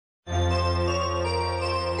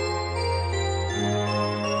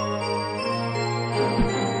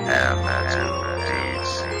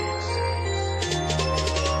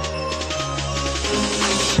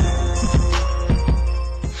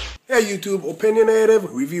Hey YouTube, Opinionative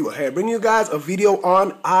Reviewer here, bringing you guys a video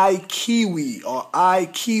on iKeyWi or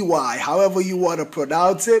iKeyWi, however you want to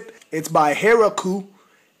pronounce it. It's by Hiraku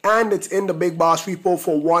and it's in the Big Boss repo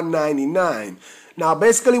for $1.99. Now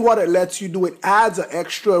basically what it lets you do, it adds an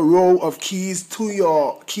extra row of keys to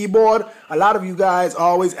your keyboard. A lot of you guys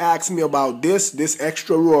always ask me about this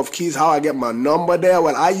extra row of keys, how I get my number there.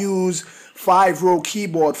 Well, I use 5-row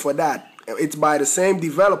keyboard for that. It's by the same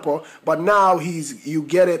developer, but now you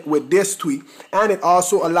get it with this tweak, and it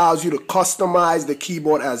also allows you to customize the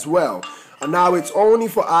keyboard as well. And now it's only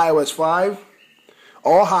for iOS 5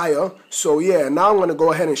 or higher. So yeah, now I'm going to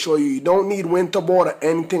go ahead and show you. You don't need winterboard or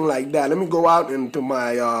anything like that. Let me go out into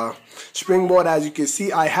my springboard. As you can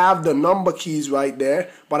see, I have the number keys right there,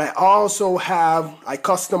 but I also I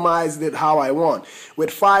customized it how I want. With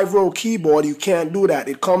 5-row keyboard, you can't do that.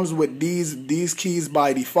 It comes with these keys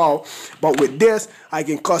by default, but with this, I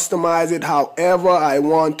can customize it however I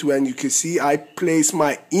want to. And you can see I place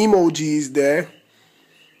my emojis there,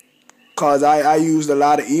 because I used a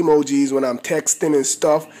lot of emojis when I'm texting and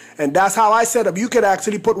stuff, and that's how I set up. You can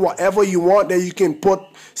actually put whatever you want there. You can put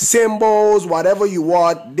symbols, whatever you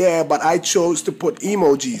want there, but I chose to put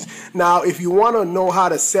emojis. Now if you want to know how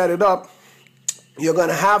to set it up, you're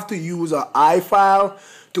gonna have to use an iFile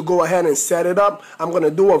to go ahead and set it up. I'm gonna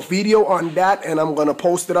do a video on that, and I'm gonna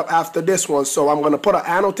post it up after this one. So I'm gonna put an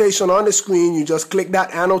annotation on the screen. You just click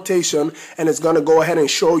that annotation and it's gonna go ahead and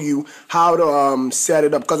show you how to set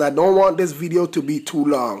it up, because I don't want this video to be too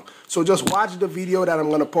long. So just watch the video that I'm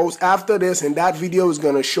gonna post after this, and that video is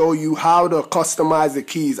gonna show you how to customize the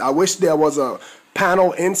keys. I wish there was a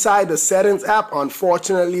panel inside the settings app.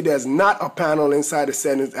 Unfortunately, there's not a panel inside the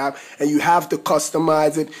settings app, and you have to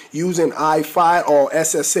customize it using iFile or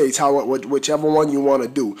SSH, whichever one you want to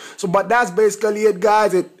do. So but that's basically it,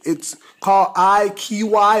 guys. It's called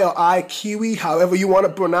iKeyWi or iKeyWi, however you want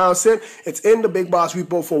to pronounce it. It's in the Big Boss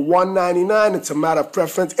repo for $1.99. It's a matter of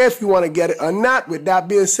preference if you want to get it or not. With that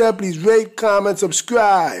being said, please rate, comment,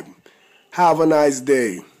 subscribe. Have a nice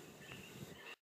day.